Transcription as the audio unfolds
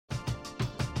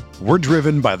We're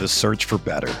driven by the search for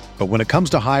better. But when it comes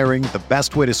to hiring, the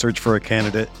best way to search for a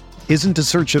candidate isn't to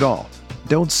search at all.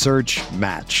 Don't search,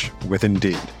 match with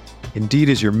Indeed. Indeed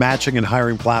is your matching and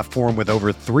hiring platform with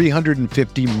over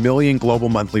 350 million global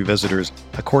monthly visitors,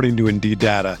 according to Indeed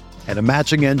data, and a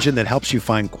matching engine that helps you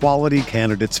find quality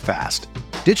candidates fast.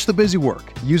 Ditch the busy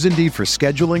work. Use Indeed for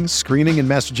scheduling, screening, and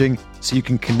messaging so you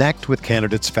can connect with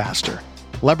candidates faster.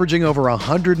 Leveraging over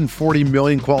 140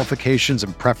 million qualifications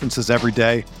and preferences every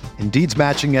day, Indeed's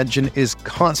matching engine is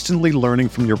constantly learning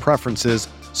from your preferences,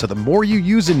 so the more you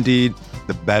use Indeed,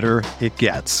 the better it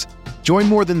gets. Join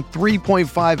more than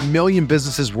 3.5 million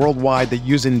businesses worldwide that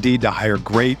use Indeed to hire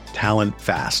great talent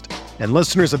fast. And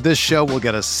listeners of this show will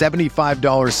get a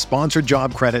 $75 sponsored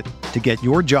job credit to get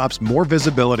your jobs more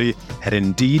visibility at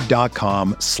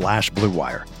Indeed.com/Blue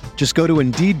Wire. Just go to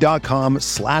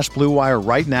Indeed.com/Blue Wire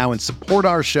right now and support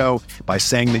our show by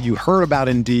saying that you heard about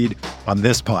Indeed on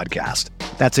this podcast.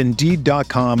 That's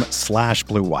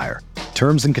Indeed.com/Blue Wire.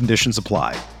 Terms and conditions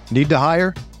apply. Need to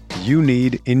hire? You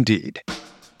need Indeed.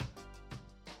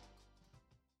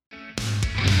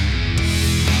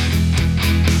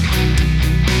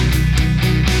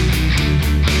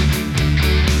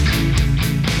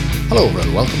 Hello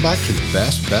everyone, welcome back to the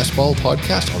Best Ball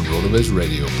podcast on RotoViz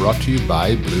Radio, brought to you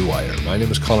by Blue Wire. My name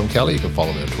is Colin Kelly. You can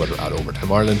follow me on Twitter at Overtime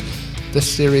Ireland.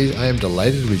 This series, I am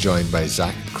delighted to be joined by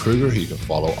Zach Kruger, who you can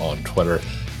follow on Twitter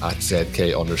at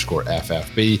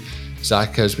ZK_FFB.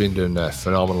 Zach has been doing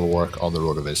phenomenal work on the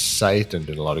RotoViz site and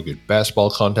doing a lot of good best ball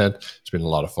content. It's been a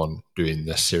lot of fun doing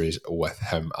this series with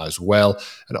him as well.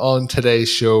 And on today's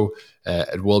show,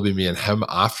 it will be me and him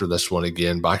after this one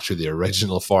again, back to the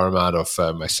original format of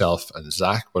myself and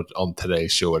Zach. But on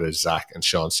today's show, it is Zach and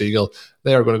Sean Siegel.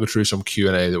 They are going to go through some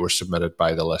Q&A that were submitted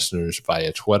by the listeners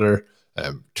via Twitter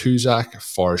to Zach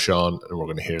for Sean, and we're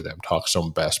going to hear them talk some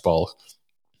best ball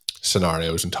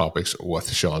scenarios and topics with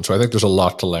Sean. So I think there's a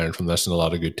lot to learn from this and a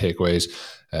lot of good takeaways,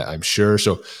 I'm sure.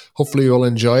 So hopefully you'll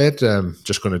enjoy it.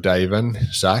 Just going to dive in.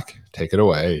 Zach, take it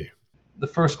away. The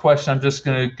first question, I'm just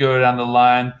going to go down the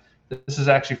line. This is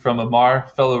actually from Amar,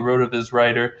 fellow RotoViz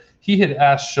writer. He had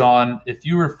asked Sean, if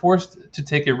you were forced to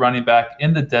take a running back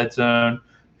in the dead zone,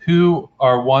 who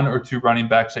are one or two running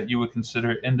backs that you would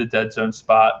consider in the dead zone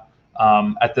spot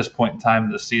at this point in time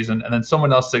in the season? And then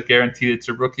someone else said guaranteed it's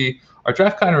a rookie. Our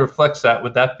draft kind of reflects that.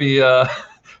 Would that be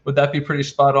pretty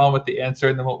spot on with the answer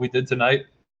and then what we did tonight?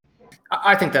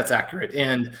 I think that's accurate.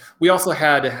 And we also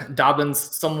had Dobbins,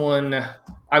 someone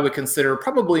I would consider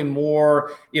probably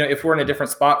more, if we're in a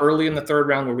different spot early in the third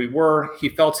round where we were, he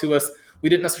fell to us. We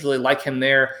didn't necessarily like him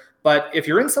there. But if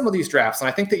you're in some of these drafts, and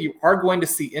I think that you are going to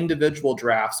see individual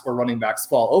drafts where running backs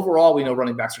fall. Overall, we know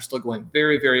running backs are still going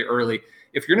very, very early.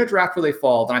 If you're in a draft where they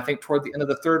fall, then I think toward the end of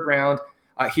the third round,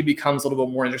 he becomes a little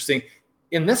bit more interesting.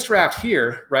 In this draft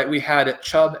here, right, we had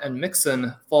Chubb and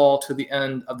Mixon fall to the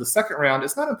end of the second round.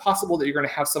 It's not impossible that you're going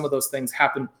to have some of those things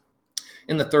happen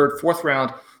in the third, fourth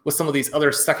round with some of these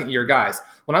other second-year guys.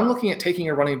 When I'm looking at taking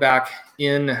a running back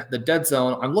in the dead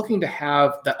zone, I'm looking to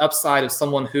have that upside of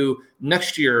someone who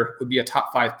next year would be a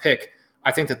top 5 pick.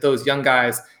 I think that those young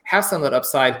guys have some of that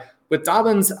upside. With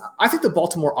Dobbins, I think the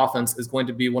Baltimore offense is going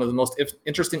to be one of the most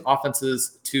interesting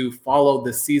offenses to follow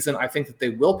this season. I think that they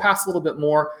will pass a little bit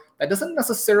more. That doesn't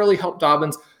necessarily help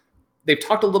Dobbins. They've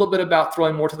talked a little bit about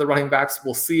throwing more to the running backs.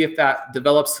 We'll see if that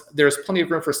develops. There's plenty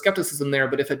of room for skepticism there,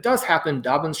 but if it does happen,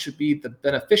 Dobbins should be the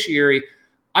beneficiary.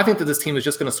 I think that this team is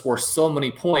just going to score so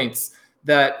many points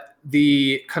that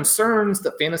the concerns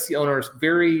that fantasy owners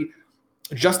very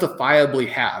justifiably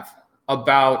have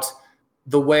about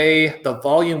the way the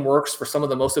volume works for some of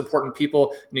the most important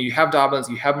people. You have Dobbins,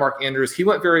 you have Mark Andrews. He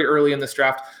went very early in this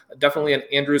draft. Definitely an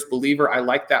Andrews believer. I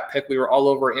like that pick. We were all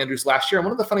over Andrews last year. And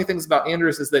one of the funny things about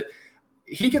Andrews is that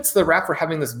he gets the rap for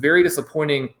having this very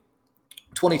disappointing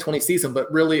 2020 season,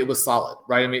 but really it was solid,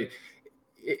 right? I mean,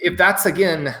 if that's,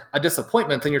 again, a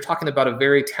disappointment, then you're talking about a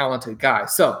very talented guy.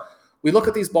 So we look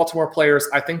at these Baltimore players.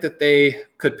 I think that they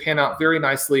could pan out very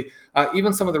nicely.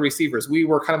 Even some of the receivers, we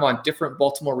were kind of on different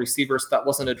Baltimore receivers. That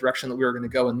wasn't a direction that we were going to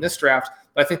go in this draft.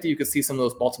 But I think that you could see some of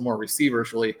those Baltimore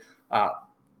receivers really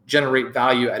generate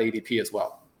value at ADP as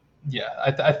well. Yeah,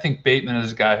 I think Bateman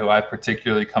is a guy who I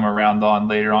particularly come around on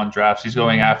later on drafts. He's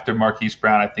going after Marquise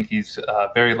Brown. I think he's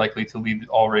very likely to lead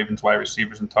all Ravens wide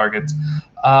receivers and targets.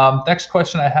 Next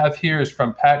question I have here is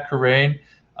from Pat Corain.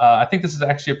 I think this is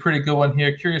actually a pretty good one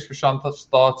here. Curious for Sean's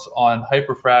thoughts on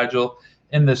Hyperfragile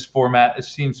in this format. It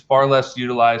seems far less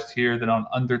utilized here than on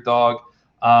Underdog.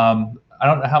 I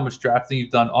don't know how much drafting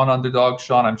you've done on Underdog,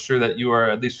 Sean. I'm sure that you are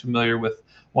at least familiar with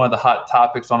one of the hot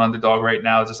topics on Underdog right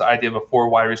now is this idea of a four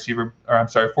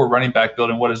running back build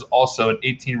in what is also an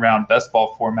 18-round best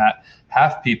ball format,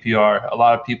 half PPR. A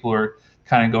lot of people are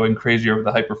kind of going crazy over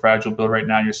the hyperfragile build right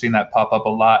now, and you're seeing that pop up a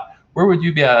lot. Where would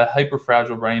you be at a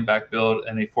hyperfragile running back build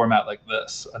in a format like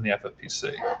this on the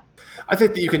FFPC? I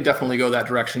think that you can definitely go that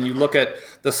direction. You look at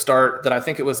the start that I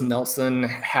think it was Nelson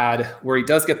had, where he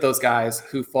does get those guys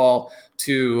who fall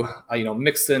to,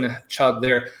 Mixon, Chubb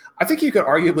there. I think you could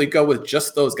arguably go with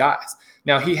just those guys.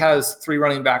 Now, he has 3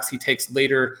 running backs he takes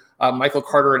later. Michael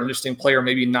Carter, an interesting player,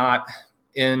 maybe not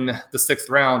in the 6th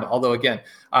round, although, again,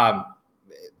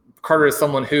 Carter is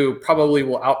someone who probably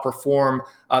will outperform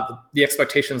the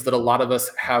expectations that a lot of us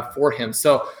have for him.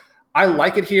 So I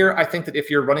like it here. I think that if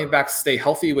your running backs stay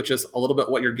healthy, which is a little bit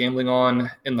what you're gambling on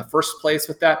in the first place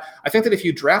with that, I think that if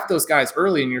you draft those guys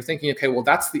early and you're thinking, okay, well,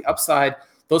 that's the upside.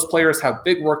 Those players have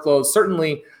big workloads.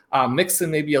 Certainly, Mixon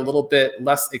may be a little bit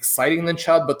less exciting than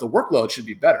Chubb, but the workload should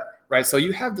be better, right? So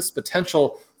you have this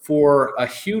potential for a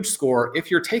huge score.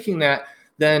 If you're taking that,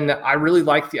 then I really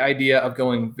like the idea of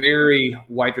going very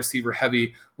wide receiver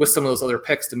heavy with some of those other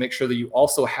picks to make sure that you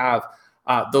also have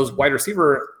those wide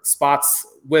receiver spots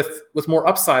with more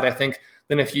upside, I think,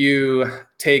 than if you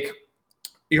take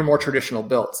your more traditional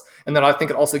builds. And then I think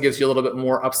it also gives you a little bit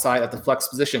more upside at the flex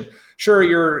position. Sure,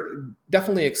 you're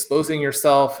definitely exposing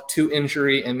yourself to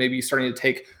injury and maybe starting to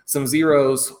take some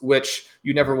zeros, which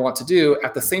you never want to do.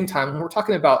 At the same time, when we're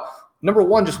talking about, number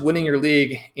one, just winning your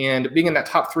league and being in that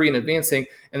top 3 and advancing,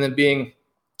 and then being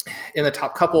in the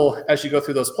top couple as you go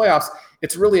through those playoffs,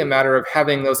 it's really a matter of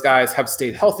having those guys have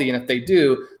stayed healthy. And if they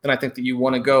do, then I think that you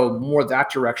want to go more that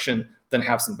direction than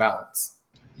have some balance.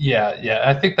 Yeah.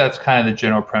 I think that's kind of the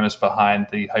general premise behind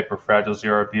the hyperfragile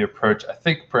ZRB approach. I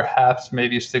think perhaps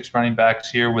maybe 6 running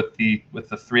backs here with the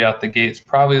 3 out the gate is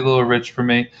probably a little rich for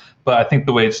me. But I think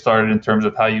the way it started in terms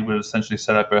of how you would essentially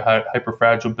set up a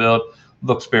hyperfragile build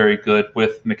looks very good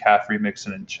with McCaffrey,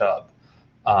 Mixon, and Chubb.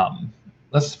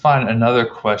 Let's find another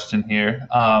question here.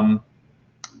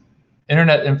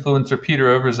 Internet influencer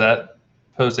Peter Overzet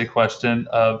posed a question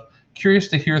of, curious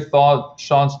to hear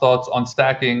Sean's thoughts on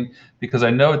stacking, because I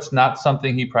know it's not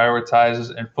something he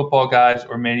prioritizes in football guys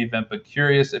or main event, but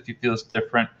curious if he feels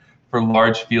different for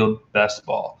large field best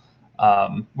ball.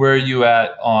 Where are you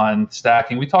at on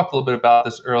stacking? We talked a little bit about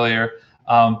this earlier,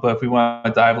 but if we want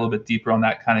to dive a little bit deeper on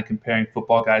that, kind of comparing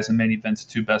football guys and main events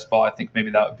to best ball, I think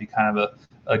maybe that would be kind of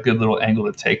a good little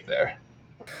angle to take there.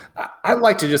 I'd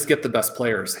like to just get the best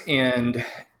players. And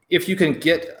if you can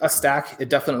get a stack, it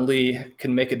definitely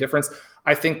can make a difference.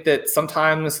 I think that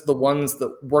sometimes the ones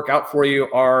that work out for you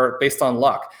are based on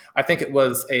luck. I think it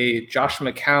was a Josh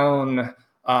McCown,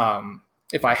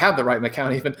 if I have the right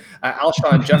McCown even,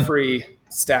 Alshon Jeffrey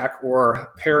stack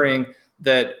or pairing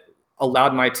that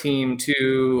allowed my team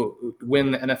to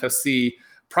win the NFFC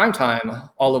primetime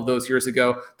all of those years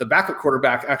ago. The backup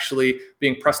quarterback actually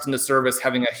being pressed into service,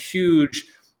 having a huge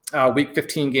week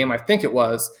 15 game, I think it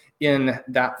was, in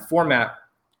that format.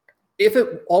 If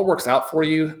it all works out for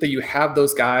you, that you have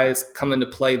those guys come into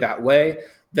play that way,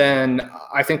 then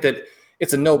I think that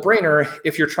it's a no-brainer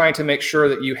if you're trying to make sure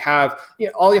that you have,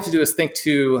 all you have to do is think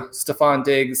to Stephon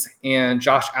Diggs and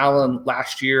Josh Allen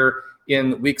last year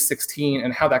in week 16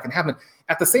 and how that can happen.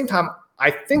 At the same time,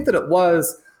 I think that it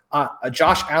was a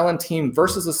Josh Allen team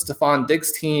versus a Stephon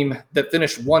Diggs team that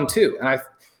finished 1-2. And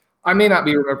I may not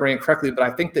be remembering it correctly, but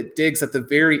I think that Diggs at the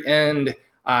very end,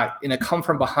 in a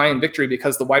come-from-behind victory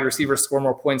because the wide receivers score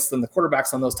more points than the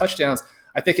quarterbacks on those touchdowns,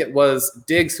 I think it was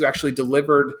Diggs who actually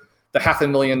delivered the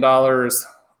 $500,000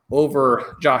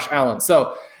 over Josh Allen.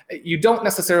 So you don't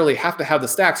necessarily have to have the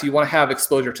stacks. You want to have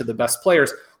exposure to the best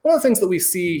players. One of the things that we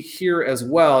see here as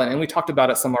well, and we talked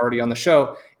about it some already on the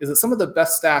show, is that some of the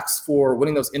best stacks for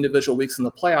winning those individual weeks in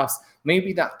the playoffs may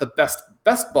be not the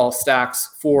best ball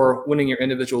stacks for winning your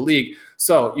individual league.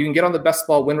 So you can get on the Best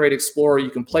Ball Win Rate Explorer. You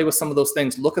can play with some of those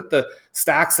things, look at the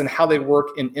stacks and how they work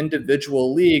in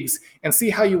individual leagues, and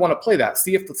see how you want to play that.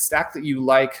 See if the stack that you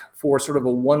like for sort of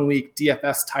a 1-week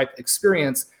DFS type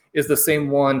experience is the same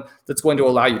one that's going to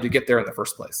allow you to get there in the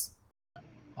first place.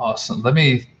 Awesome. Let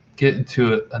me get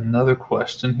into another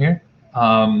question here.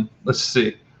 Let's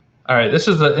see. All right, this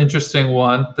is an interesting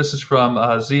one. This is from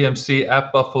ZMC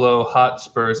at Buffalo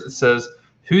Hotspurs. It says,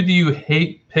 who do you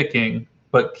hate picking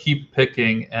but keep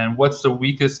picking, and what's the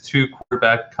weakest 2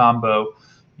 quarterback combo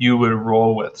you would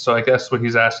roll with? So I guess what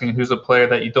he's asking, who's a player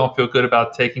that you don't feel good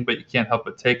about taking, but you can't help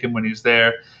but take him when he's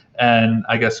there? And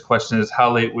I guess the question is,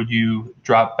 how late would you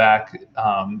drop back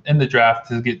in the draft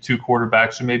to get 2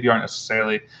 quarterbacks who maybe aren't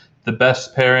necessarily the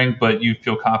best pairing, but you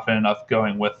feel confident enough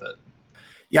going with it?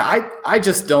 Yeah, I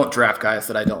just don't draft guys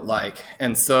that I don't like.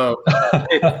 And so,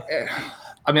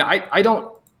 I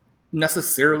don't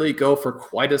necessarily go for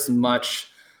quite as much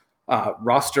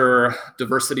roster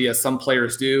diversity as some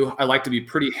players do. I like to be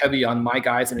pretty heavy on my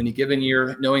guys in any given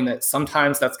year, knowing that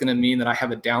sometimes that's going to mean that I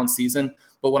have a down season.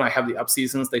 But when I have the up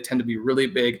seasons, they tend to be really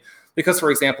big. Because,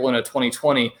 for example, in a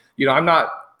 2020, I'm not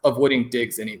avoiding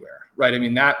Diggs anywhere, right? I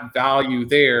mean, that value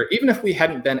there, even if we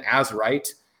hadn't been as right,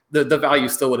 the value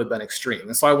still would have been extreme.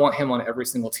 And so I want him on every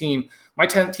single team. My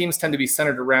teams tend to be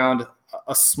centered around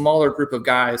a smaller group of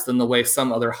guys than the way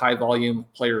some other high volume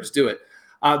players do it.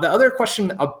 The other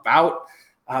question about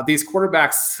these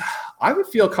quarterbacks, I would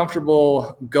feel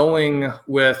comfortable going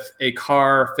with a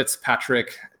Carr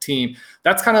Fitzpatrick team.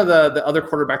 That's kind of the other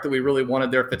quarterback that we really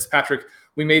wanted there, Fitzpatrick.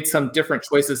 We made some different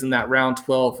choices in that round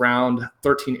 12, round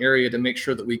 13 area to make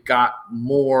sure that we got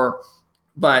more.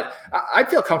 But I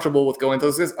feel comfortable with going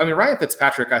those guys. I mean, Ryan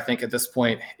Fitzpatrick, I think at this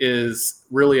point is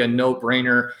really a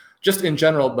no-brainer, just in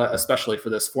general, but especially for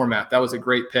this format. That was a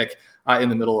great pick in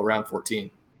the middle of round 14.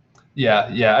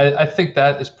 Yeah. I think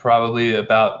that is probably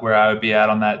about where I would be at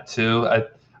on that too.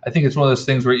 I think it's one of those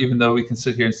things where even though we can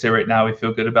sit here and say right now we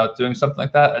feel good about doing something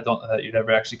like that, I don't know that you'd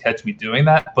ever actually catch me doing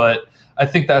that. But I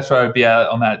think that's where I would be at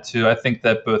on that too. I think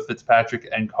that both Fitzpatrick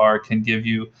and Carr can give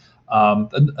you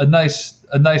a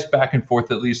nice back and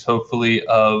forth, at least hopefully,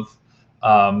 of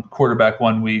quarterback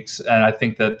 1 weeks. And I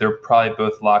think that they're probably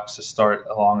both locks to start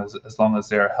as long as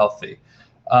they're healthy.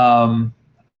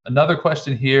 Another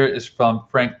question here is from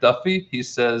Frank Duffy. He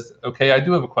says, okay, I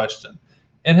do have a question.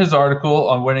 In his article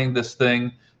on winning this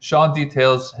thing, Sean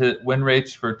details his win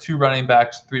rates for 2 running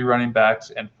backs, 3 running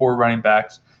backs, and 4 running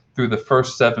backs through the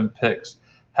first 7 picks.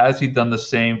 Has he done the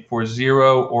same for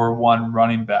 0 or 1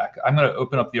 running back? I'm going to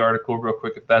open up the article real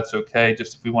quick if that's okay,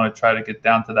 just if we want to try to get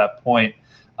down to that point.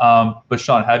 But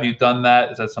Sean, have you done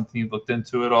that? Is that something you've looked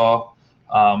into at all?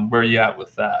 Where are you at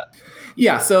with that?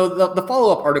 Yeah, so the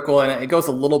follow-up article, and it goes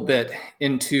a little bit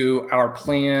into our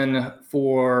plan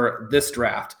for this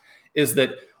draft, is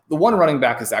that the 1 running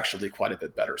back is actually quite a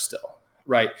bit better still,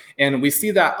 right? And we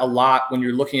see that a lot when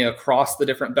you're looking across the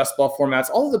different best ball formats.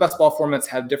 All of the best ball formats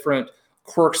have different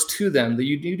quirks to them that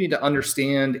you do need to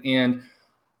understand and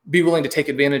be willing to take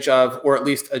advantage of, or at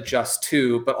least adjust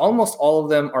to. But almost all of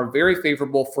them are very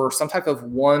favorable for some type of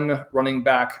 1 running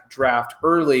back draft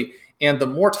early. And the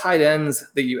more tight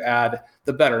ends that you add,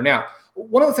 the better. Now,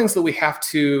 one of the things that we have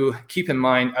to keep in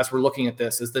mind as we're looking at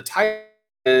this is the tight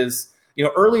is,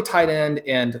 early tight end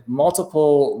and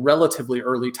multiple relatively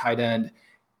early tight end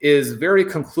is very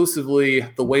conclusively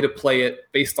the way to play it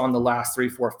based on the last 3,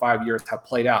 4, 5 years have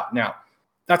played out. Now,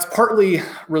 that's partly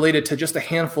related to just a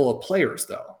handful of players,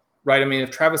 though, right? I mean, if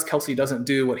Travis Kelce doesn't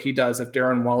do what he does, if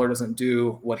Darren Waller doesn't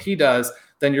do what he does,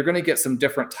 then you're going to get some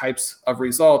different types of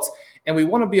results. And we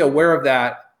want to be aware of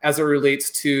that as it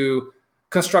relates to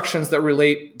constructions that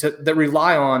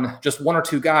rely on just 1 or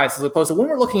 2 guys, as opposed to when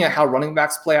we're looking at how running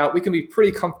backs play out, we can be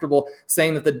pretty comfortable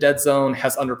saying that the dead zone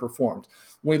has underperformed.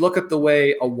 When we look at the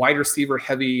way a wide receiver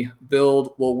heavy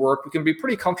build will work, we can be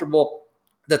pretty comfortable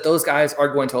that those guys are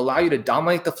going to allow you to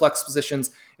dominate the flex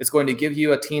positions. It's going to give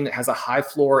you a team that has a high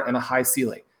floor and a high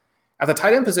ceiling. At the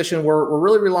tight end position, we're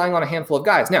really relying on a handful of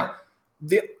guys. Now,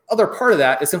 the other part of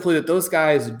that is simply that those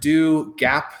guys do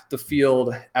gap the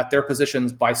field at their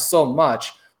positions by so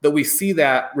much that we see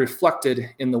that reflected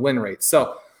in the win rate.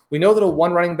 So we know that a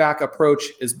 1 running back approach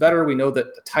is better. We know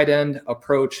that the tight end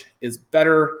approach is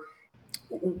better.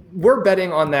 We're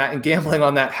betting on that and gambling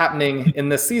on that happening in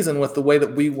this season with the way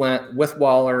that we went with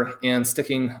Waller and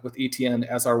sticking with Etienne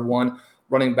as our 1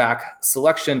 running back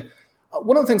selection.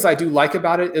 One of the things I do like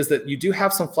about it is that you do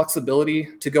have some flexibility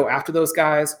to go after those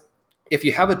guys. If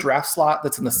you have a draft slot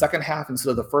that's in the second half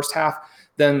instead of the first half,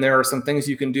 then there are some things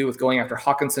you can do with going after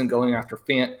Hockenson, going after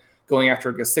Fant, going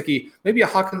after Gesicki. Maybe a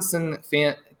Hockenson,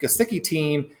 Fant, Gesicki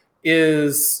team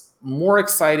is more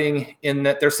exciting in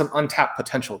that there's some untapped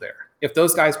potential there. If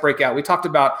those guys break out, we talked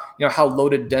about how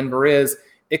loaded Denver is.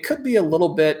 It could be a little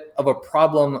bit of a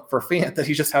problem for Fant that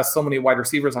he just has so many wide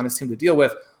receivers on his team to deal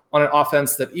with on an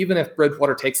offense that even if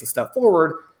Bridgewater takes a step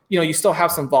forward, you still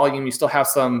have some volume, you still have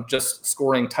some just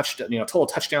scoring total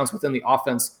touchdowns within the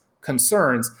offense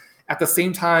concerns. At the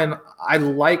same time, I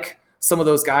like some of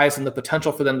those guys and the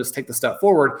potential for them to take the step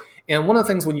forward. And one of the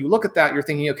things when you look at that, you're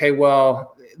thinking, okay,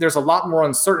 well, there's a lot more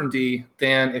uncertainty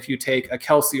than if you take a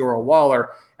Kelce or a Waller.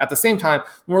 At the same time,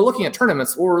 when we're looking at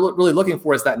tournaments, what we're really looking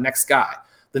for is that next guy,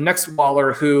 the next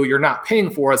Waller who you're not paying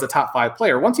for as a top 5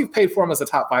 player. Once you've paid for him as a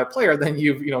top 5 player, then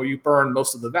you burn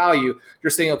most of the value.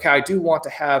 You're saying, okay, I do want to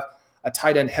have a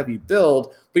tight end heavy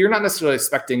build, but you're not necessarily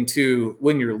expecting to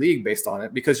win your league based on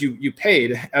it because you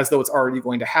paid as though it's already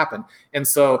going to happen. And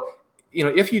so,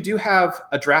 if you do have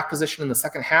a draft position in the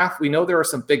second half, we know there are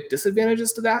some big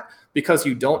disadvantages to that because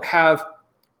you don't have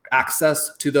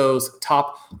access to those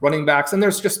top running backs. And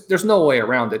there's no way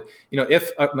around it.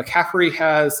 If McCaffrey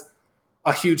has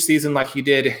a huge season like he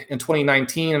did in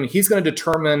 2019, he's going to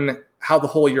determine how the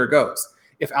whole year goes.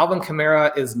 If Alvin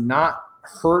Kamara is not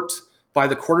hurt by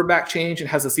the quarterback change and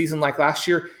has a season like last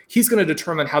year, he's going to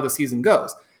determine how the season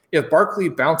goes. If Barkley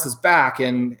bounces back,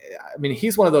 and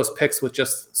he's one of those picks with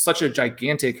just such a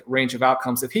gigantic range of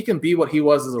outcomes. If he can be what he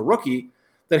was as a rookie,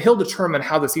 then he'll determine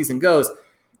how the season goes.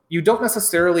 You don't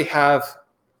necessarily have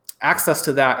access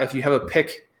to that if you have a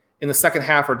pick in the second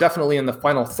half or definitely in the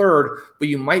final third, but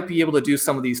you might be able to do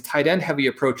some of these tight end heavy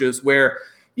approaches where,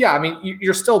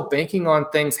 you're still banking on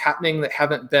things happening that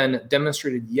haven't been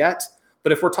demonstrated yet.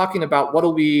 But if we're talking about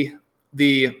what'll be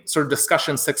the sort of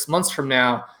discussion 6 months from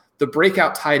now, the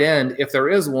breakout tight end, if there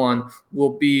is one,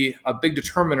 will be a big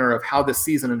determiner of how this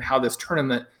season and how this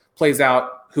tournament plays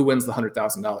out, who wins the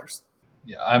 $100,000.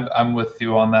 Yeah, I'm with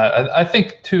you on that. I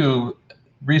think, too,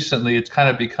 recently it's kind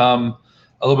of become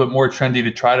a little bit more trendy to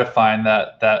try to find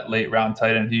that late round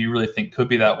tight end who you really think could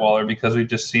be that Waller, because we've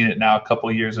just seen it now a couple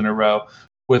of years in a row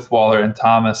with Waller and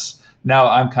Thomas. Now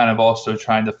I'm kind of also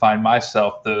trying to find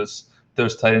myself those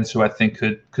tight ends who I think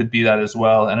could be that as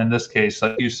well. And in this case,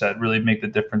 like you said, really make the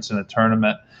difference in a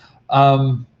tournament.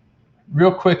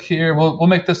 Real quick here, we'll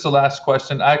make this the last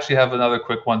question. I actually have another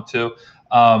quick one too.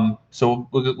 So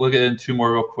we'll get into two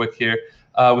more real quick here.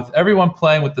 With everyone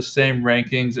playing with the same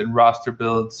rankings and roster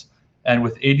builds, and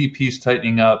with ADPs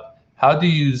tightening up, how do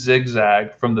you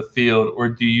zigzag from the field, or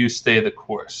do you stay the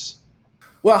course?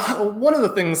 Well, one of the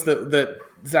things that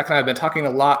Zach and I have been talking a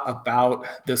lot about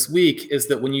this week is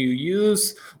that when you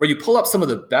use or you pull up some of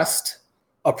the best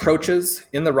approaches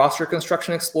in the roster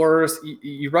construction explorers,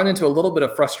 you run into a little bit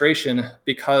of frustration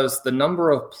because the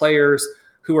number of players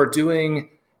who are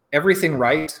doing everything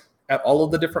right at all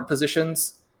of the different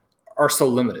positions are so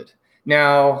limited.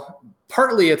 Now,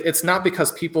 partly it's not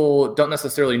because people don't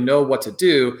necessarily know what to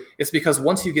do. It's because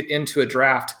once you get into a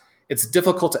draft, it's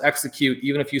difficult to execute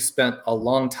even if you spent a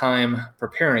long time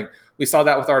preparing. We saw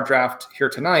that with our draft here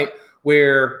tonight,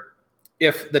 where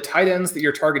if the tight ends that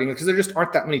you're targeting, because there just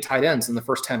aren't that many tight ends in the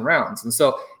first 10 rounds. And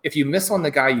so if you miss on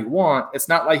the guy you want, it's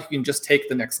not like you can just take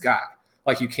the next guy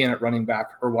like you can at running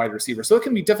back or wide receiver. So it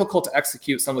can be difficult to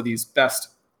execute some of these best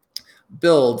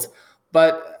builds,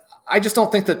 but I just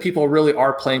don't think that people really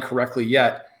are playing correctly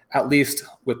yet, at least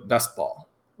with best ball,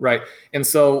 right? And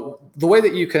so the way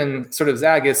that you can sort of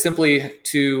zag is simply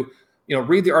to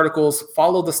read the articles,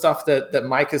 follow the stuff that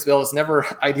Mike has built. It's never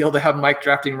ideal to have Mike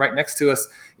drafting right next to us,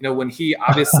 when he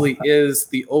obviously is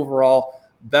the overall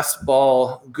best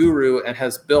ball guru and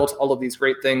has built all of these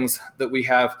great things that we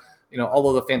have, all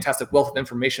of the fantastic wealth of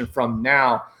information from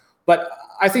now. But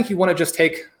I think you want to just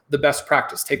take the best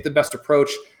practice, take the best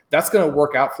approach. That's going to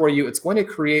work out for you. It's going to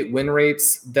create win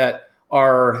rates that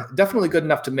are definitely good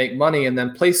enough to make money and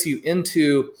then place you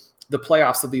into the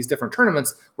playoffs of these different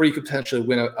tournaments where you could potentially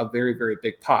win a very, very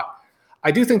big pot.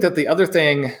 I do think that the other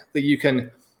thing that you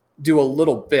can do a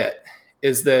little bit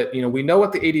is that, we know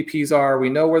what the ADPs are. We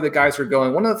know where the guys are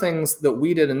going. One of the things that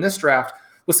we did in this draft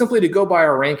was simply to go by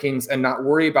our rankings and not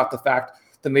worry about the fact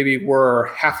that maybe we're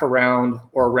half a round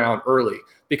or a round early.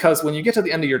 Because when you get to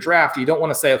the end of your draft, you don't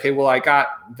want to say, okay, well, I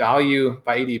got value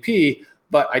by ADP,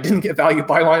 but I didn't get value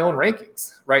by my own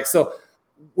rankings, right? So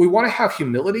we want to have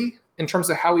humility in terms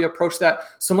of how we approach that.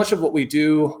 So much of what we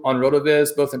do on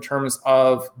RotoViz, both in terms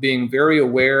of being very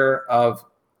aware of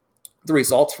the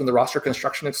results from the roster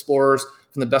construction explorers,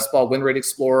 from the best ball win rate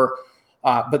explorer,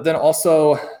 but then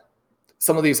also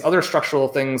some of these other structural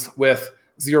things with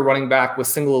zero running back, with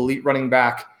single elite running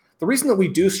back. The reason that we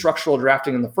do structural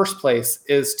drafting in the first place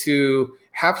is to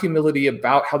have humility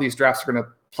about how these drafts are going to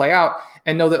play out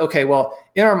and know that, okay, well,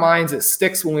 in our minds, it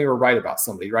sticks when we were right about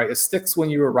somebody, right? It sticks when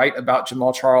you were right about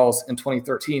Jamal Charles in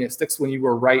 2013. It sticks when you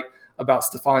were right about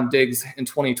Stephon Diggs in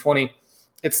 2020.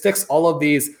 It sticks all of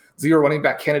these zero running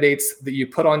back candidates that you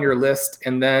put on your list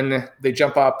and then they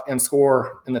jump up and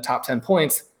score in the top 10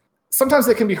 points. Sometimes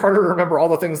it can be harder to remember all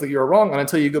the things that you were wrong on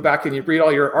until you go back and you read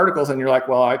all your articles and you're like,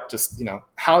 well, I just,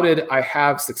 how did I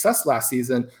have success last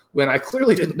season when I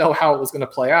clearly didn't know how it was going to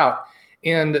play out?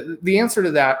 And the answer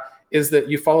to that is that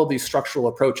you follow these structural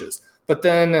approaches. But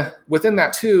then within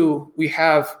that too, we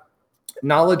have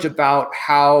knowledge about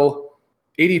how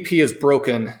ADP is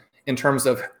broken in terms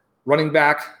of running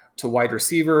back to wide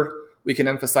receiver. We can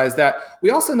emphasize that.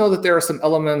 We also know that there are some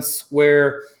elements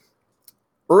where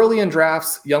early in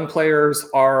drafts, young players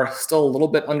are still a little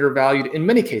bit undervalued in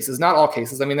many cases, not all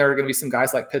cases. I mean, there are going to be some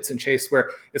guys like Pitts and Chase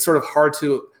where it's sort of hard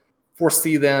to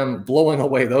foresee them blowing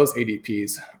away those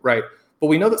ADPs, right? But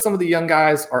we know that some of the young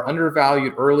guys are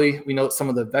undervalued early. We know that some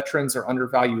of the veterans are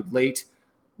undervalued late.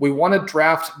 We want to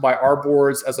draft by our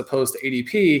boards as opposed to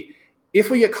ADP if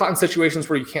we get caught in situations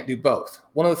where you can't do both.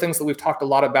 One of the things that we've talked a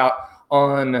lot about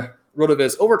on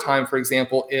RotoViz Overtime, for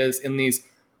example, is in these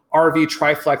RV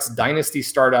Triflex Dynasty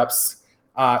startups,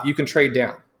 you can trade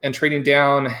down. And trading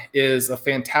down is a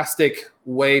fantastic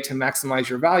way to maximize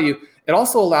your value. It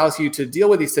also allows you to deal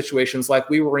with these situations like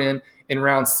we were in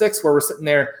round 6, where we're sitting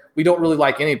there, we don't really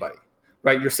like anybody,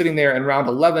 right? You're sitting there in round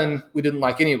 11, we didn't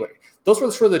like anybody. Those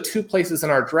were sort of the two places in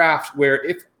our draft where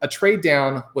if a trade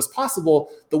down was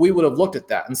possible, that we would have looked at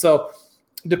that. And so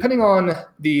depending on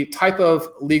the type of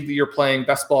league that you're playing,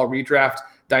 best ball, redraft,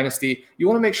 dynasty, you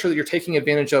want to make sure that you're taking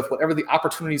advantage of whatever the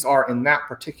opportunities are in that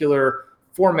particular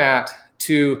format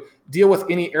to deal with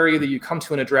any area that you come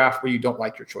to in a draft where you don't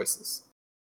like your choices.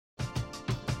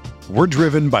 We're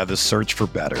driven by the search for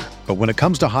better. But when it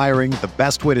comes to hiring, the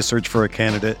best way to search for a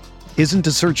candidate isn't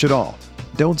to search at all.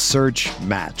 Don't search,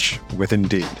 match with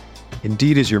Indeed.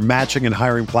 Indeed is your matching and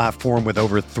hiring platform with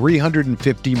over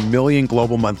 350 million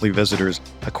global monthly visitors,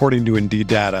 according to Indeed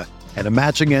data, and a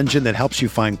matching engine that helps you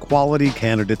find quality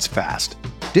candidates fast.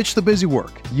 Ditch the busy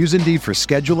work. Use Indeed for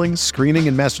scheduling, screening,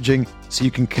 and messaging so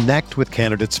you can connect with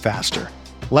candidates faster.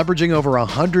 Leveraging over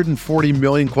 140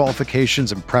 million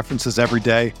qualifications and preferences every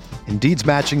day, Indeed's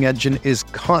matching engine is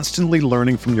constantly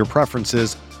learning from your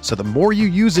preferences, so the more you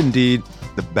use Indeed,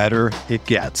 the better it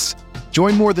gets.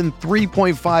 Join more than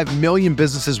 3.5 million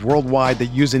businesses worldwide that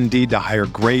use Indeed to hire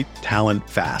great talent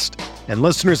fast. And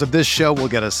listeners of this show will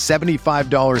get a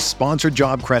 $75 sponsored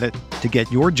job credit to get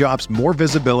your jobs more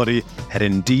visibility at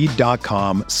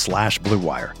Indeed.com/Blue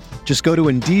Wire. Just go to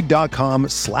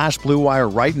Indeed.com/Blue Wire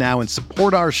right now and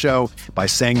support our show by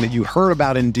saying that you heard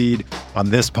about Indeed on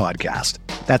this podcast.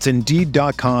 That's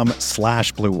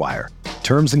Indeed.com/Blue Wire.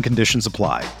 Terms and conditions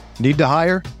apply. Need to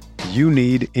hire? You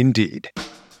need Indeed.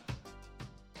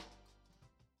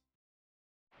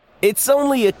 It's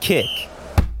only a kick,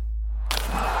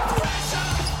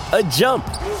 a jump,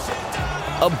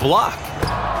 a block.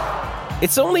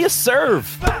 It's only a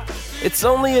serve. It's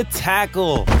only a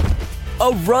tackle,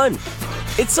 a run.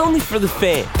 It's only for the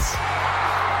fans.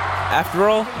 After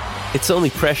all, it's only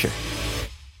pressure.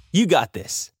 You got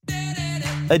this.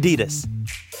 Adidas.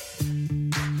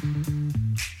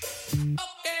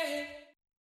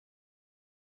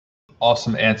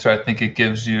 Awesome answer. I think it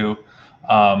gives you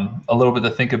a little bit to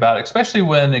think about, especially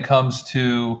when it comes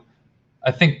to,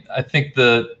 I think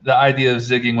the idea of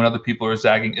zigging when other people are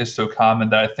zagging is so common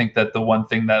that I think that the one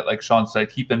thing that, like Sean said,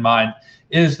 keep in mind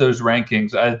is those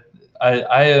rankings.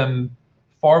 I am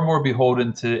far more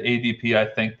beholden to ADP, I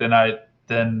think, than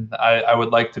I would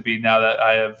like to be now that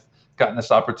I have gotten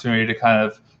this opportunity to kind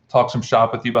of talk some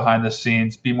shop with you behind the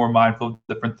scenes, be more mindful of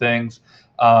different things.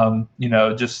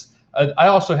 I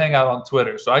also hang out on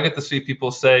Twitter, so I get to see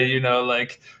people say,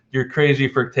 like, you're crazy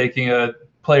for taking a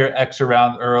player X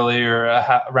around early or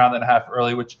a round and a half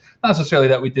early, which not necessarily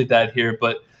that we did that here,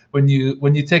 but when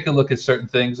you take a look at certain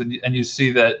things and you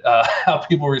see that how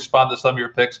people respond to some of your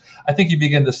picks, I think you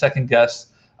begin to second guess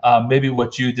maybe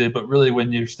what you did, but really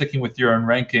when you're sticking with your own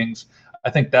rankings,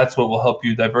 I think that's what will help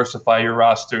you diversify your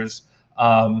rosters.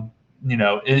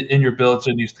 In your builds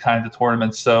in these kinds of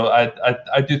tournaments. So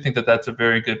I do think that that's a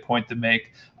very good point to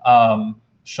make,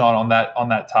 Sean, on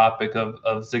that topic of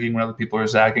zigging when other people are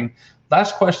zagging.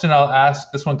 Last question I'll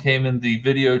ask. This one came in the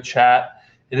video chat.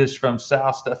 It is from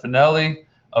Sal Stefanelli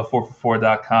of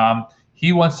 4for4.com.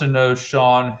 He wants to know,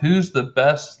 Sean, who's the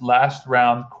best last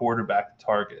round quarterback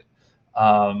target?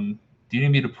 Do you need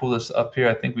me to pull this up here?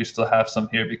 I think we still have some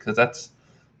here because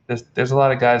there's a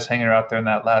lot of guys hanging out there in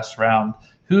that last round.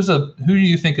 Who do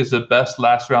you think is the best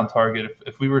last round target?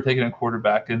 If we were taking a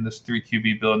quarterback in this 3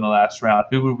 QB build in the last round,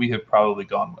 who would we have probably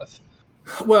gone with?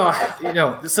 Well,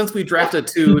 since we drafted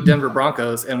 2 Denver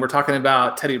Broncos and we're talking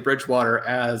about Teddy Bridgewater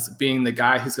as being the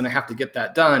guy who's going to have to get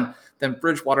that done, then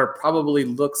Bridgewater probably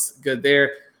looks good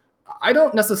there. I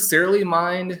don't necessarily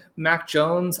mind Mac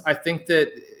Jones. I think that,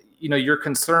 your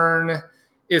concern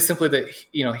is simply that,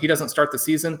 he doesn't start the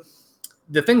season.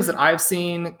 The things that I've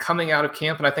seen coming out of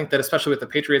camp, and I think that especially with the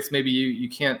Patriots, maybe you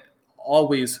can't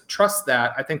always trust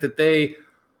that. I think that they're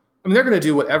going to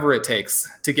do whatever it takes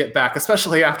to get back,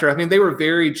 especially after, they were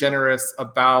very generous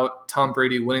about Tom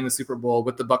Brady winning the Super Bowl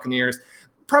with the Buccaneers.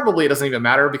 Probably it doesn't even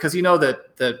matter because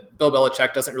that Bill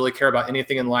Belichick doesn't really care about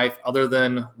anything in life other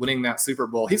than winning that Super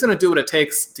Bowl. He's going to do what it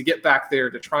takes to get back there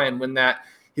to try and win that.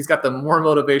 He's got the more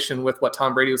motivation with what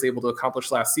Tom Brady was able to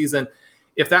accomplish last season.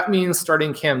 If that means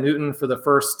starting Cam Newton for the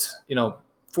first,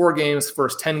 4 games,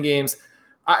 first 10 games,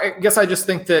 I guess I just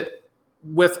think that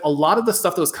with a lot of the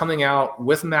stuff that was coming out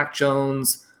with Mac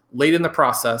Jones late in the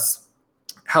process,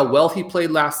 how well he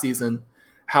played last season,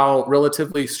 how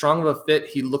relatively strong of a fit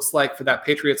he looks like for that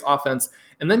Patriots offense,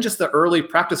 and then just the early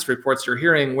practice reports you're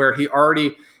hearing where he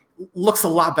already looks a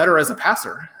lot better as a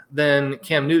passer than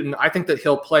Cam Newton. I think that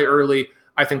he'll play early.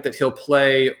 I think that he'll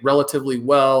play relatively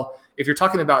well. If you're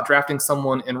talking about drafting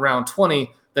someone in round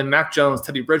 20, then Mac Jones,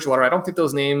 Teddy Bridgewater, I don't think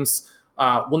those names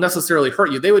will necessarily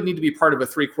hurt you. They would need to be part of a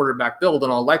 3-quarterback build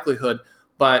in all likelihood,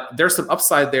 but there's some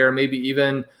upside there, maybe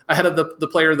even ahead of the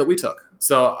player that we took.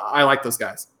 So I like those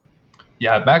guys.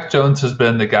 Yeah, Mac Jones has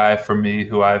been the guy for me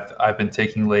who I've been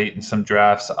taking late in some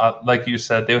drafts. Like you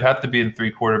said, they would have to be in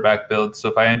 3-quarterback builds. So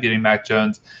if I am getting Mac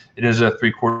Jones, it is a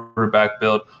 3-quarterback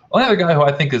build. Only other guy who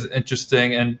I think is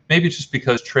interesting, and maybe just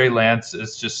because Trey Lance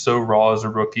is just so raw as a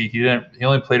rookie, he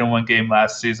only played in 1 game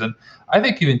last season. I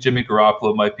think even Jimmy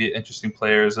Garoppolo might be an interesting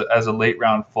player as a late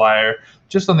round flyer,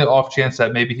 just on the off chance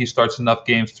that maybe he starts enough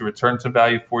games to return some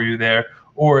value for you there,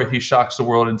 or he shocks the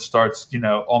world and starts,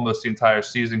 almost the entire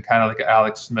season, kind of like an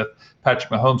Alex Smith, Patrick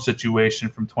Mahomes situation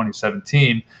from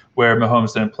 2017, where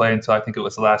Mahomes didn't play until I think it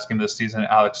was the last game of the season.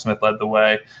 Alex Smith led the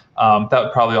way. That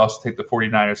would probably also take the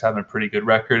 49ers having a pretty good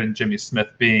record, and Jimmy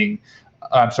Garoppolo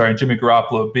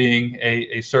being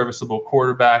a serviceable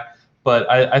quarterback. But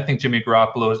I think Jimmy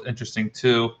Garoppolo is interesting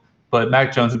too. But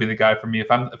Mac Jones would be the guy for me.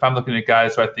 If I'm looking at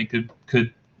guys who I think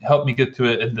could help me get to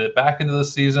it in the back end of the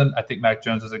season, I think Mac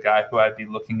Jones is a guy who I'd be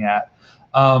looking at.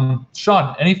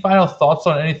 Sean, any final thoughts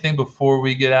on anything before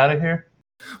we get out of here?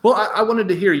 Well, I wanted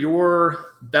to hear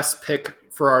your best pick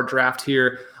for our draft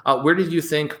here. Where did you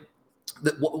think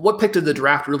what pick did the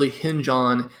draft really hinge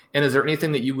on? And is there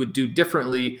anything that you would do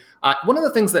differently? One of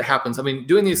the things that happens,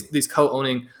 doing these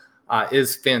co-owning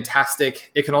is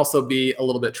fantastic. It can also be a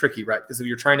little bit tricky, right? Because if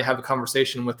you're trying to have a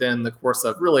conversation within the course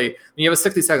of really, you have a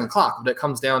 60-second clock, but it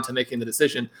comes down to making the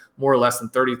decision more or less in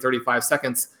 30, 35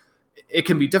 seconds. It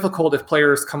can be difficult if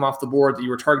players come off the board that you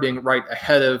were targeting right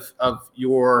ahead of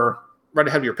your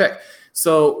pick.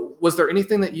 So was there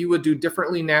anything that you would do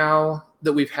differently now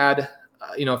that we've had,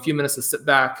 a few minutes to sit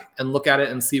back and look at it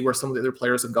and see where some of the other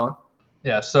players have gone?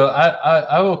 Yeah, so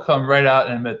I will come right out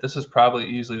and admit this is probably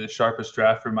easily the sharpest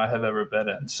draft room I have ever been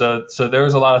in. So there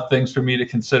was a lot of things for me to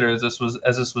consider as this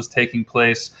was taking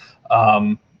place.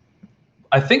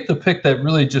 I think the pick that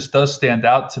really just does stand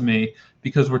out to me,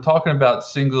 because we're talking about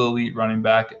single elite running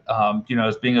back,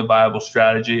 as being a viable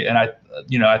strategy, and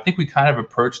I think we kind of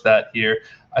approached that here.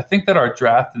 I think that our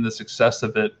draft and the success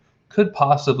of it could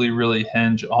possibly really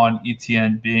hinge on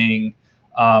Etienne being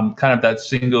kind of that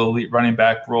single elite running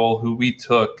back role who we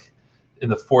took in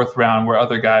the 4th round, where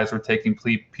other guys were taking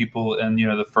people in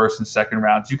the 1st and 2nd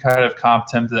rounds. You kind of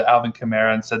comped him to Alvin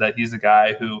Kamara and said that he's a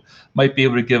guy who might be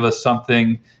able to give us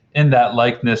something in that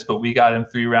likeness, but we got him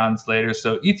 3 rounds later.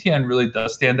 So Etienne really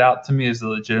does stand out to me as a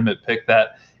legitimate pick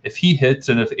that if he hits,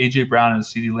 and if AJ Brown and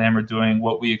CeeDee Lamb are doing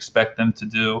what we expect them to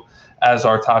do as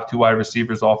our top 2 wide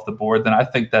receivers off the board, then I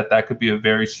think that could be a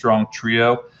very strong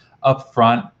trio up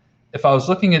front. If I was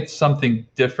looking at something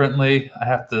differently, I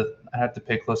have to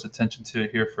pay close attention to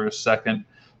it here for a second.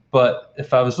 But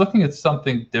if I was looking at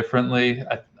something differently,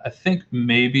 I think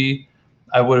maybe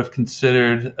I would have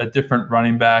considered a different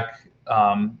running back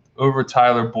over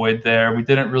Tyler Boyd there. We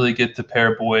didn't really get to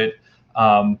pair Boyd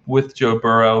with Joe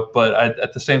Burrow, but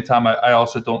at the same time, I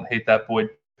also don't hate that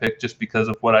Boyd pick just because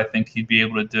of what I think he'd be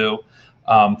able to do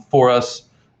for us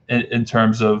in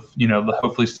terms of,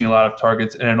 hopefully seeing a lot of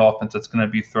targets in an offense that's going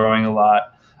to be throwing a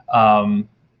lot.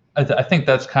 I think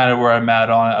that's kind of where I'm at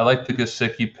on it. I like the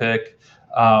Gesicki pick.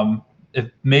 If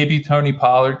maybe Tony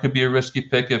Pollard could be a risky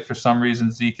pick if for some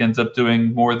reason Zeke ends up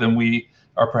doing more than we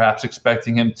are perhaps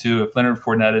expecting him to. If Leonard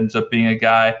Fournette ends up being a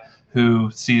guy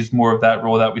who sees more of that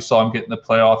role that we saw him get in the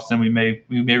playoffs, then we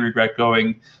may regret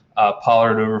going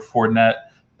Pollard over Fournette.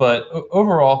 But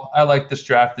overall, I like this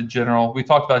draft in general. We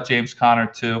talked about James Conner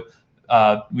too.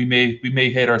 We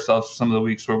may hate ourselves some of the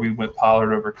weeks where we went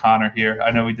Pollard over Conner here.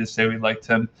 I know we did say we liked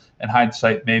him. In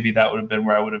hindsight, maybe that would have been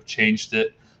where I would have changed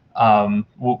it.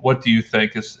 What do you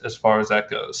think as far as that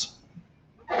goes?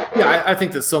 Yeah, I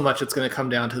think that so much it's going to come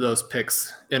down to those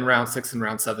picks in round 6 and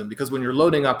round 7, because when you're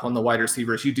loading up on the wide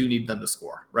receivers, you do need them to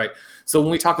score, right? So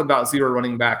when we talk about zero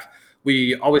running back,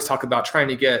 we always talk about trying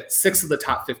to get 6 of the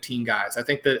top 15 guys. I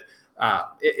think that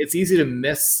it's easy to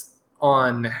miss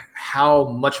on how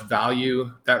much value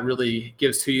that really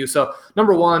gives to you. So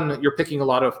number 1, you're picking a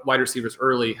lot of wide receivers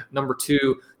early. Number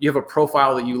 2, you have a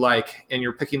profile that you like, and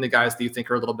you're picking the guys that you think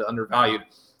are a little bit undervalued.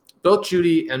 both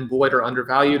Jeudy and Boyd are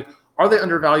undervalued. Are they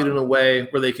undervalued in a way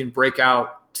where they can break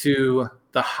out to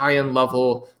the high-end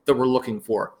level that we're looking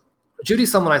for?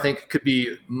 Jeudy's someone I think could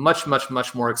be much, much,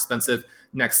 much more expensive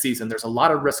next season. There's a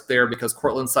lot of risk there because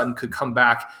Courtland Sutton could come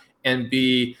back and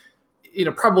be,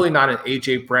 probably not an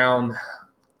A.J. Brown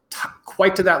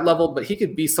quite to that level, but he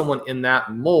could be someone in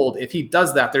that mold. If he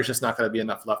does that, there's just not going to be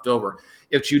enough left over.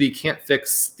 If Jeudy can't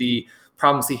fix the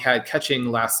problems he had catching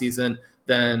last season,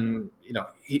 then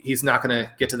he's not going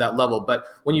to get to that level. But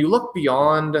when you look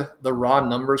beyond the raw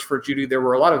numbers for Jeudy, there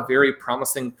were a lot of very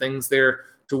promising things there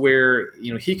to where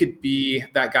he could be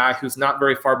that guy who's not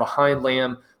very far behind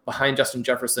Lamb, behind Justin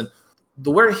Jefferson.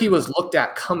 Where he was looked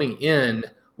at coming in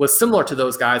was similar to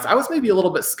those guys. I was maybe a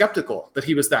little bit skeptical that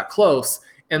he was that close.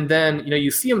 And then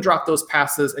you see him drop those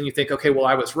passes and you think, okay, well,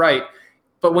 I was right.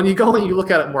 But when you go and you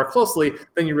look at it more closely,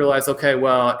 then you realize, okay,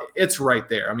 well, it's right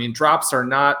there. I mean, drops are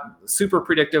not super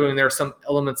predictive. I mean, there are some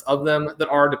elements of them that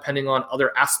are depending on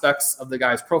other aspects of the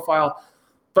guy's profile.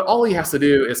 But all he has to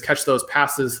do is catch those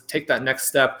passes, take that next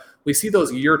step. We see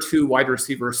those year 2 wide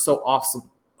receivers so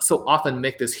often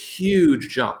make this huge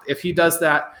jump. If he does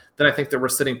that, then I think that we're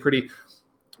sitting pretty.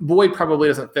 Boyd probably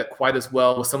doesn't fit quite as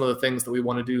well with some of the things that we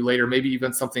want to do later. Maybe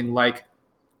even something like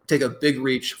take a big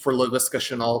reach for Laviska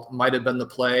Shenault might have been the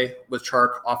play with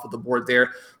Chark off of the board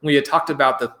there. We had talked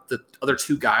about the other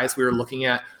 2 guys we were looking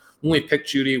at when we picked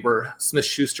Jeudy were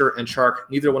Smith-Schuster and Chark.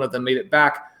 Neither one of them made it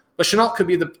back. But Shenault could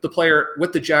be the player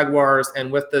with the Jaguars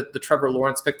and with the Trevor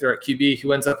Lawrence pick there at QB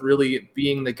who ends up really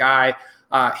being the guy.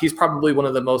 He's probably one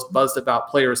of the most buzzed about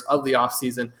players of the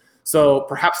offseason. So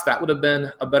perhaps that would have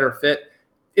been a better fit.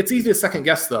 It's easy to second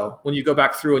guess, though, when you go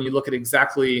back through and you look at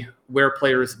exactly where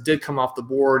players did come off the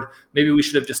board. Maybe we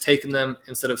should have just taken them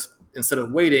instead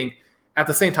of waiting. At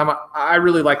the same time, I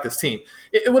really like this team.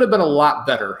 It would have been a lot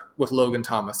better with Logan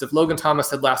Thomas. If Logan Thomas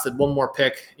had lasted one more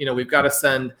pick, we've got to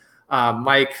send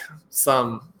Mike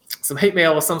some hate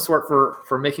mail of some sort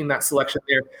for making that selection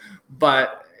there.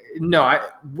 But no,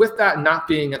 with that not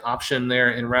being an option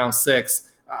there in round 6,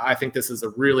 I think this is a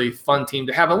really fun team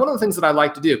to have. And one of the things that I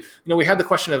like to do, we had the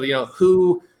question of,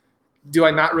 who do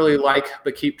I not really like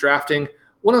but keep drafting?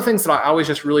 One of the things that I always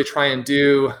just really try and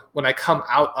do when I come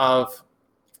out of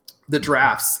the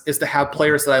drafts is to have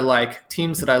players that I like,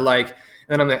 teams that I like,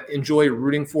 and I'm going to enjoy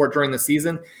rooting for during the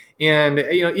season. And,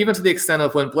 even to the extent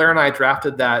of when Blair and I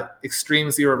drafted that extreme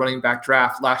 0 running back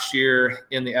draft last year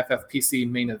in the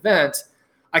FFPC main event,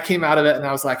 I came out of it and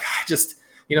I was like,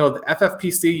 the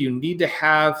FFPC, you need to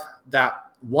have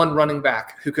that one running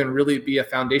back who can really be a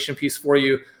foundation piece for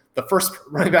you. The first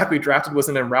running back we drafted was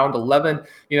in round 11.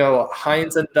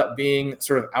 Hines ended up being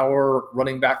sort of our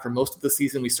running back for most of the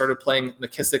season. We started playing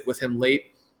McKissick with him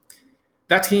late.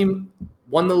 That team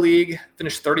won the league,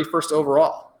 finished 31st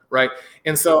overall, right?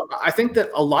 And so I think that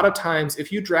a lot of times if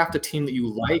you draft a team that you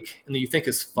like and that you think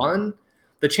is fun,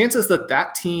 the chances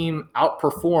that team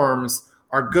outperforms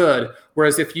are good.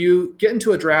 Whereas if you get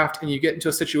into a draft and you get into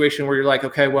a situation where you're like,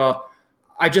 okay, well,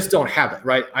 I just don't have it,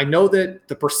 right? I know that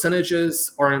the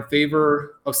percentages are in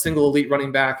favor of single elite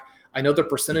running back. I know the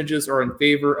percentages are in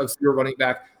favor of 0 running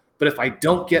back. But if I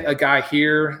don't get a guy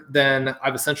here, then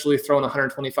I've essentially thrown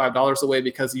 $125 away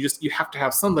because you have to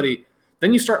have somebody.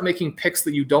 Then you start making picks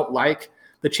that you don't like.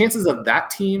 The chances of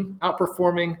that team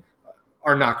outperforming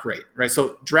are not great, right?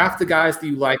 So draft the guys that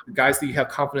you like, the guys that you have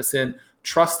confidence in.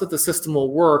 Trust that the system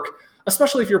will work,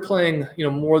 especially if you're playing,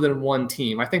 more than one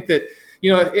team. I think that,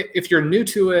 if you're new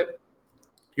to it,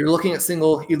 you're looking at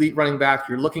single elite running back,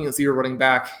 you're looking at 0 running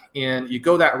back, and you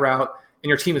go that route and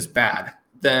your team is bad,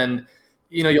 then,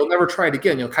 you'll never try it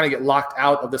again. You'll kind of get locked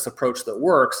out of this approach that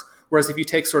works. Whereas if you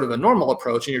take sort of a normal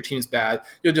approach and your team's bad,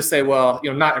 you'll just say, well,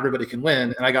 not everybody can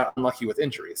win, and I got unlucky with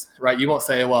injuries, right? You won't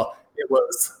say, well, it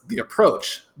was the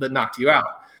approach that knocked you out.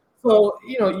 So,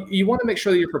 you want to make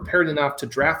sure that you're prepared enough to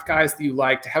draft guys that you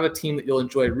like, to have a team that you'll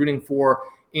enjoy rooting for,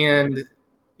 and,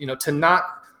 to not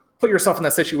put yourself in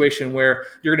that situation where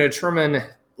you're going to determine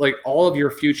like all of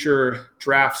your future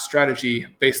draft strategy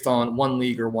based on one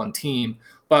league or one team.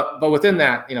 But within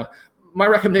that, my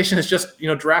recommendation is just,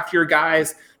 draft your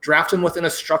guys, draft them within a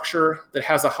structure that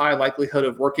has a high likelihood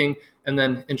of working, and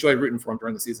then enjoy rooting for them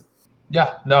during the season.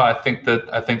 Yeah, no, I think that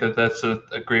that's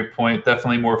a great point.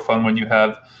 Definitely more fun when you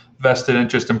have vested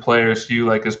interest in players you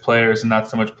like as players and not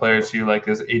so much players you like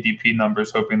as ADP numbers,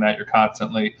 hoping that you're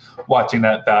constantly watching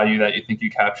that value that you think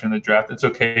you capture in the draft. It's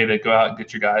okay to go out and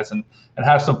get your guys and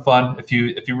have some fun. If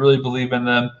you really believe in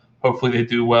them, hopefully they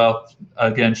do well.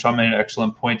 Again, Sean made an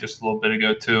excellent point just a little bit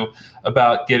ago too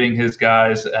about getting his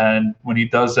guys, and when he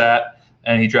does that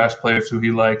and he drafts players who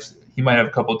he likes, He might have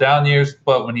a couple down years,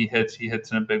 but when he hits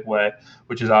in a big way,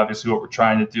 which is obviously what we're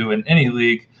trying to do in any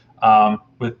league,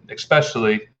 with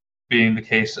especially being the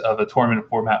case of a tournament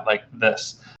format like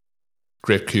this.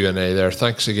 Great Q&A there.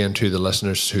 Thanks again to the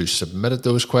listeners who submitted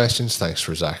those questions. Thanks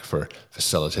for Zach for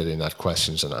facilitating that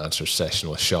questions and answers session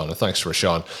with Sean. And thanks for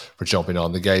Sean for jumping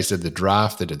on. The guys did the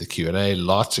draft, they did the Q&A,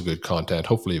 lots of good content.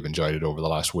 Hopefully you've enjoyed it over the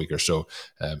last week or so.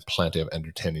 Plenty of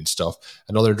entertaining stuff.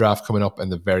 Another draft coming up in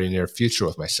the very near future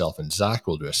with myself and Zach.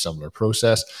 We'll do a similar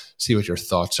process, see what your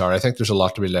thoughts are. I think there's a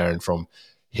lot to be learned from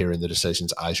hearing the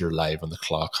decisions as you're live on the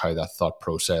clock, how that thought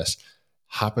process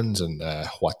happens, and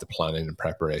what the planning and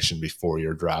preparation before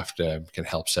your draft can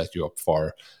help set you up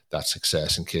for that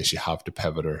success in case you have to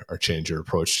pivot or change your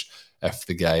approach if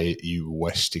the guy you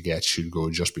wish to get should go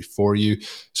just before you.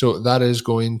 So that is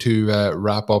going to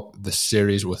wrap up the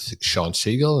series with Shawn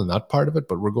Siegele and that part of it,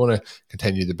 but we're going to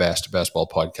continue the Best Ball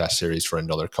podcast series for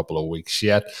another couple of weeks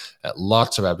yet.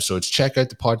 Lots of episodes. Check out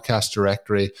the podcast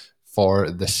directory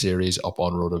for the series up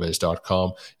on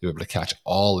rotoviz.com. You'll be able to catch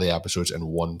all the episodes in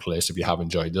one place. If you have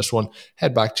enjoyed this one,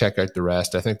 head back, check out the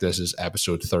rest. I think this is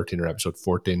episode 13 or episode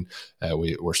 14.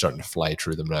 We're starting to fly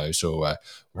through them now. So we'll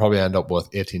probably end up with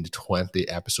 18 to 20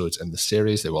 episodes in the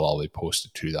series. They will all be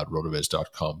posted to that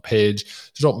rotoviz.com page.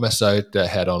 So don't miss out.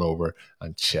 Head on over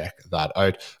and check that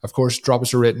out. Of course, drop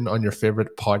us a rating on your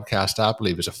favorite podcast app.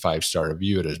 Leave us a 5-star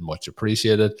review. It is much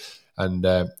appreciated. And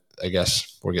I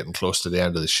guess we're getting close to the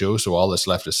end of the show, so all that's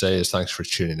left to say is thanks for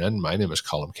tuning in. My name is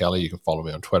Colin Kelly. You can follow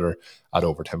me on Twitter at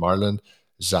Overtime Ireland.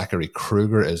 Zachary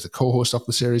Kruger is the co-host of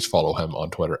the series. Follow him on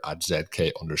Twitter at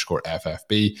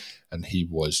ZK_FFB. And he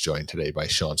was joined today by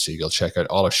Shawn Siegele. Check out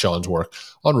all of Sean's work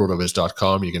on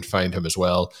rotoviz.com. You can find him as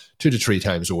well 2 to 3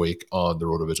 times a week on the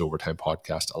Rotoviz Overtime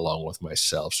podcast along with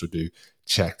myself. So do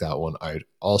check that one out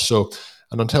also.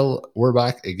 And until we're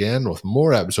back again with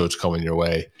more episodes coming your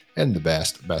way in the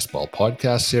Best Ball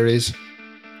podcast series,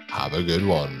 have a good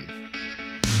one.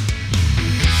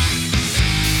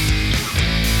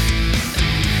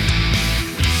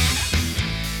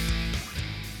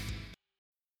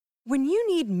 When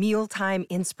you need mealtime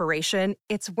inspiration,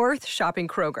 it's worth shopping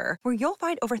Kroger, where you'll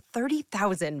find over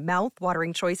 30,000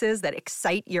 mouth-watering choices that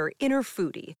excite your inner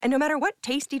foodie. And no matter what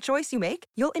tasty choice you make,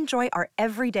 you'll enjoy our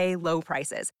everyday low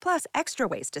prices, plus extra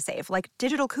ways to save, like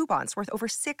digital coupons worth over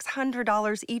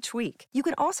 $600 each week. You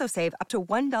can also save up to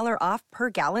 $1 off per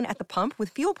gallon at the pump with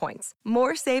fuel points.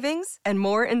 More savings and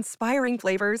more inspiring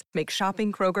flavors make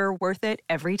shopping Kroger worth it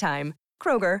every time.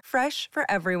 Kroger, fresh for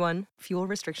everyone. Fuel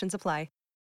restrictions apply.